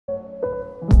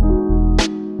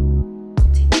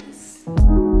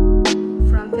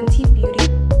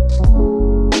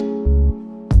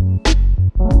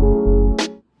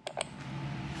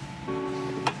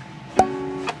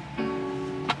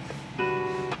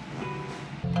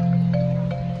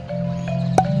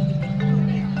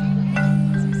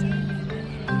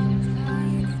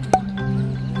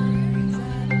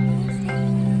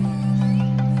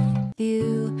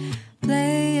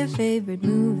favorite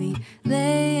movie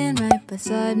laying right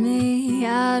beside me.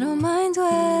 I don't mind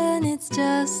when it's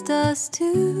just us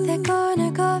two. That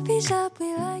corner coffee shop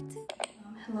we like to.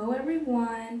 Hello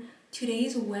everyone.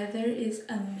 Today's weather is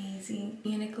amazing.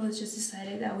 Me and Nicholas just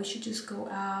decided that we should just go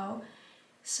out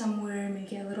somewhere, maybe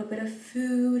get a little bit of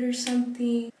food or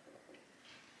something.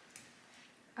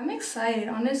 I'm excited,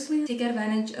 honestly, to take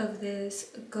advantage of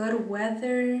this good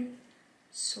weather.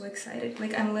 So excited.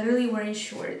 Like, I'm literally wearing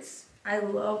shorts. I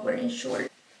love wearing shorts.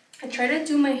 I tried to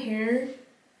do my hair,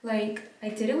 like, I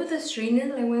did it with a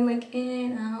straightener. I went like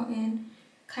in, out, and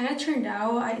kind of turned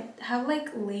out. I have like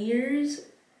layers,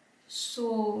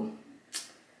 so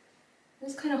it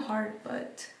was kind of hard,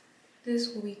 but this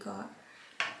is what we got.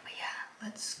 But yeah,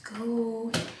 let's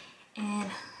go and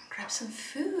grab some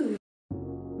food.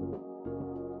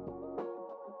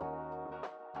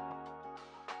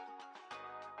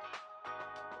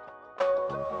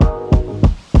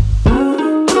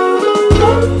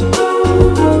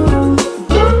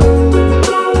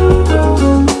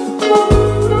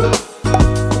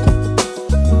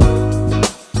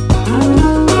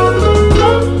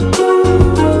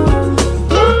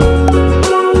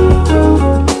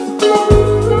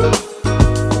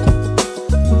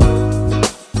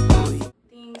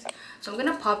 So I'm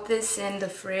gonna pop this in the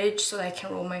fridge so that I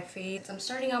can roll my face. I'm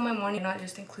starting out my morning, not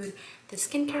just include the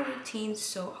skincare routine,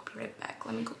 so I'll be right back.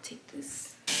 Let me go take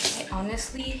this. I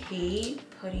honestly hate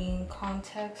putting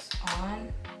contacts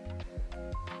on.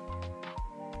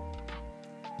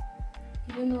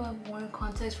 Even though I've worn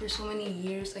contacts for so many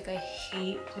years, like I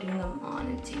hate putting them on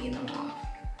and taking them off.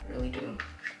 I really do.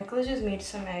 Nicholas just made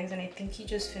some eggs and I think he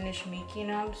just finished making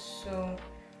them, so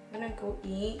I'm gonna go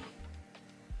eat.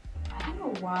 I don't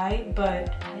know why,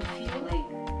 but I feel like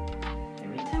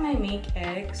every time I make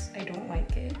eggs, I don't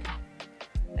like it.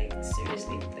 Like,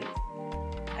 seriously, like,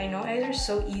 I know eggs are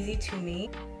so easy to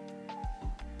make.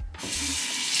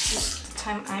 Just the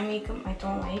time I make them, I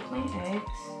don't like my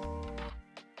eggs.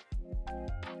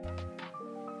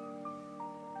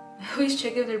 I always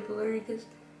check if they're blurry because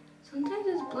sometimes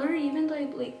it's blurry even though I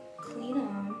like clean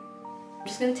them. I'm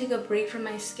just gonna take a break from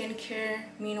my skincare.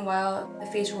 Meanwhile, the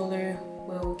face roller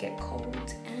will get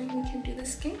cold and we can do the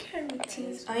skincare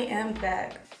routines. I am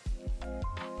back.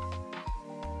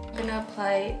 I'm gonna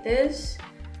apply this.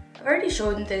 I've already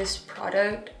shown this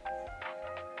product,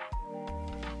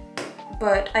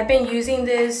 but I've been using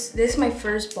this. This is my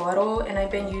first bottle and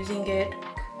I've been using it,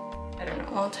 I don't know,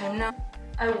 a long time now.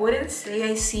 I wouldn't say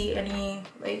I see any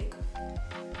like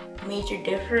major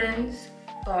difference,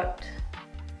 but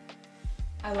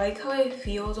I like how it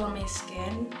feels on my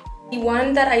skin. The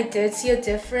one that I did see a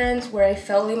difference where I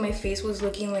felt like my face was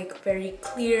looking like very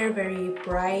clear, very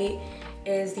bright,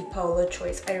 is the Paola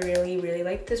Choice. I really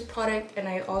like this product and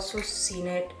I also seen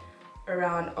it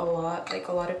around a lot. Like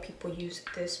a lot of people use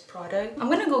this product. I'm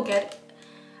gonna go get,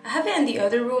 I have it in the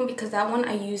other room because that one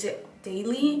I use it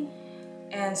daily.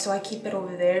 And so I keep it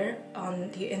over there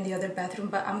in the other bathroom,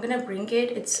 but I'm gonna bring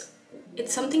it. It's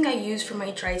something I use for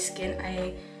my dry skin.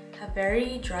 I have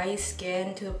very dry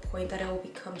skin to the point that it will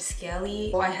become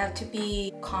scaly. So I have to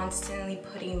be constantly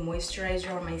putting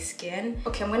moisturizer on my skin.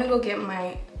 Okay, I'm gonna go get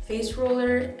my face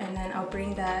roller and then I'll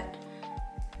bring that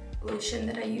lotion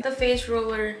that I use. The face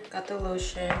roller, got the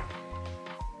lotion.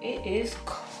 It is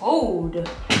cold.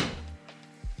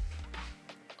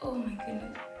 Oh my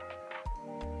goodness.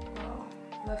 Wow,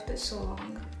 left it so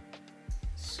long.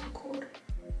 So cold.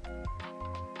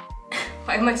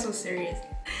 Why am I so serious?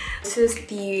 This is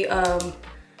the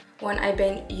one I've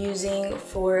been using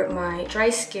for my dry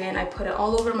skin. I put it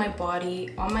all over my body,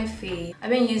 on my face.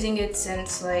 I've been using it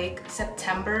since like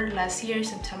September, last year,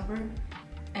 September.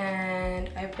 And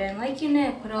I've been liking it,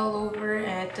 I put it all over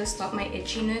and it does stop my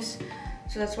itchiness.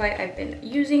 So that's why I've been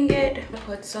using it.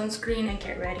 Put sunscreen and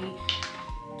get ready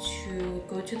to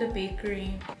go to the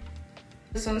bakery.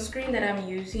 The sunscreen that I'm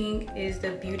using is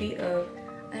the Beauty of,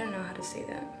 I don't know how to say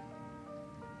that.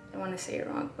 I don't want to say it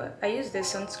wrong, but I use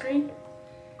this sunscreen.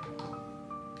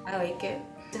 I like it.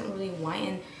 It doesn't really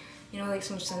whiten, you know, like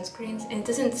some sunscreens. And it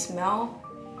doesn't smell.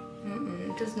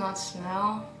 It does not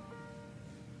smell.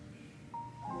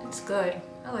 It's good.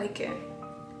 I like it.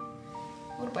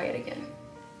 I would buy it again.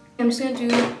 I'm just gonna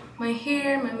do my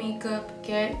hair, my makeup,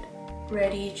 get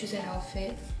ready, choose an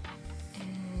outfit,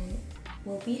 and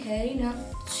we'll be heading up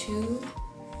to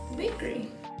the bakery.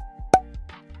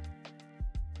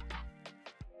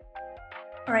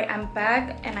 Alright, I'm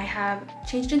back and I have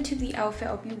changed into the outfit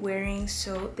I'll be wearing.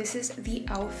 So this is the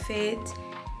outfit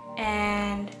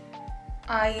and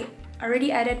I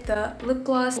already added the lip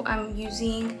gloss. I'm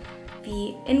using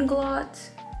the Inglot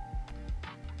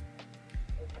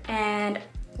and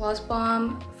gloss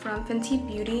bomb from Fenty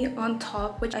Beauty on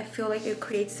top, which I feel like it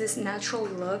creates this natural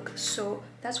look, so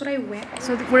that's what I went.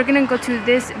 So we're gonna go to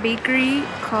this bakery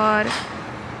called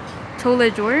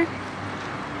Tolajor.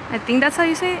 I think that's how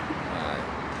you say it.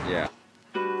 Yeah.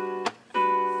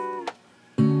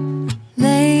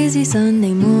 Lazy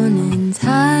Sunday mornings,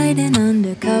 hiding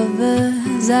under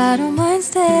covers. I don't mind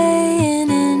staying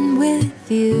in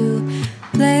with you.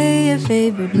 Play your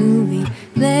favorite movie,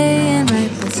 laying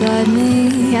right beside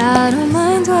me. I don't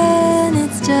mind when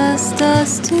it's just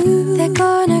us two. That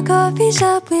corner coffee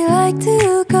shop we like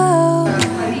to go.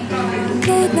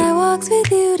 Late night walks with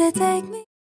you to take me.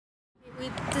 We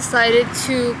decided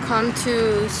to come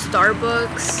to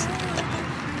Starbucks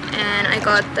and I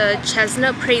got the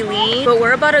chestnut praline, but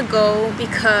we're about to go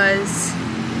because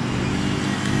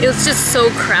it was just so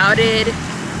crowded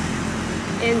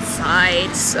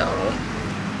inside, so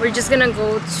we're just gonna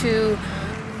go to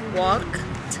walk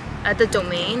at the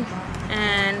Domain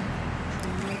and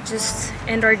just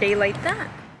end our day like that.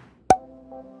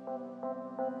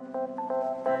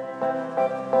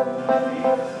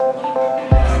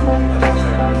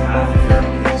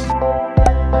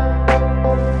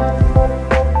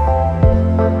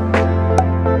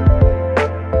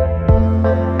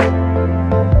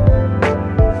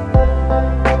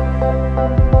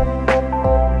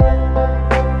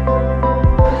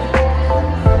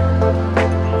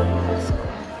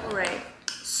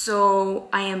 So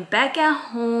I am back at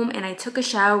home and I took a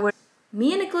shower.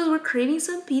 Me and Nicholas were craving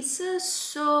some pizza,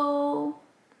 so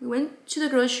we went to the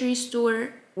grocery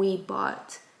store. We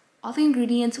bought all the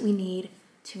ingredients we need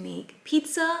to make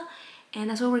pizza, and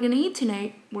that's what we're gonna eat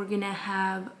tonight. We're gonna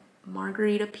have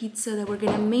margarita pizza that we're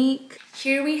gonna make.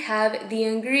 Here we have the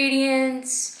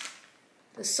ingredients,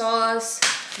 the sauce,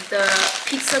 the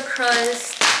pizza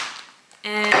crust,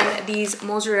 and these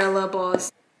mozzarella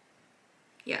balls.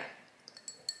 Yeah.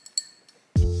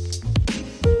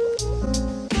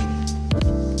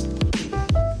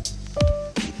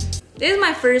 This is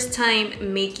my first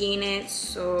time making it,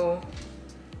 so...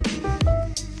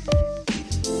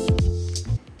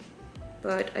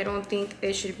 But I don't think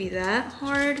it should be that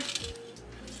hard.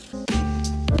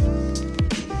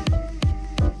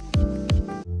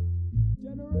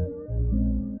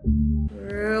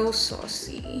 Real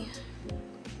saucy.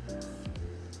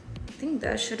 I think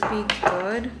that should be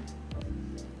good.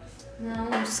 Now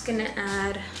I'm just gonna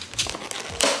add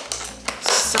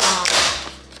some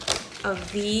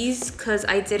of these because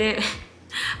I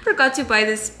forgot to buy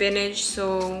the spinach,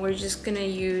 so we're just gonna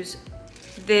use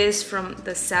this from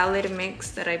the salad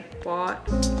mix that I bought.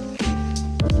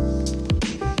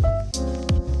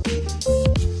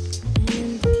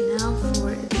 And now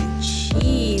for the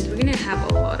cheese. We're gonna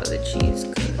have a lot of the cheese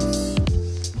because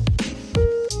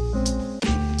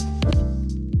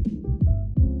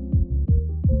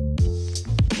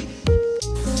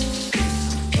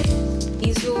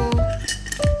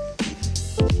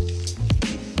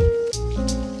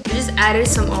added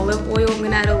some olive oil. I'm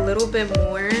gonna add a little bit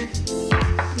more.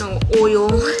 No, oil.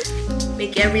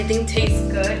 Make everything taste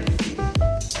good.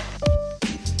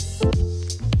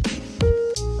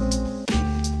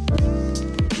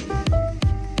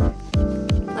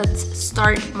 Let's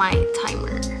start my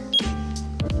timer.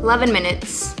 11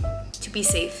 minutes to be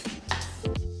safe.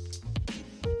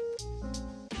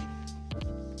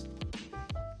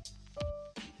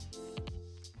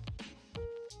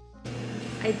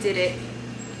 I did it.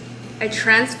 I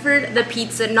transferred the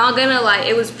pizza. Not gonna lie,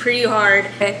 it was pretty hard.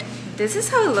 But this is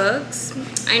how it looks.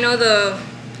 I know the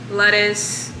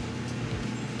lettuce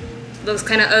looks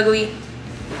kind of ugly.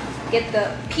 Get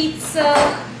the pizza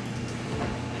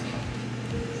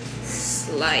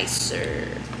slicer.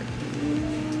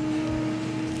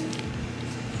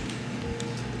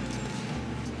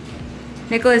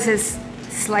 Nicholas is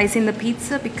slicing the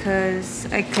pizza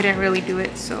because I couldn't really do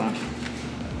it, so.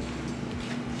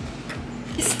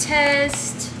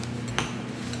 Test.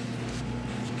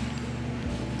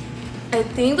 I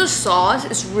think the sauce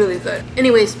is really good.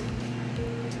 Anyways,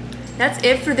 that's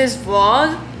it for this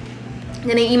vlog. I'm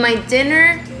gonna eat my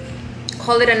dinner,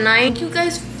 call it a night. Thank you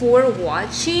guys for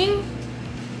watching.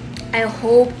 I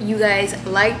hope you guys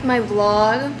liked my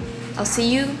vlog. I'll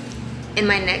see you in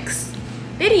my next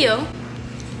video.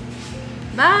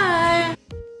 Bye.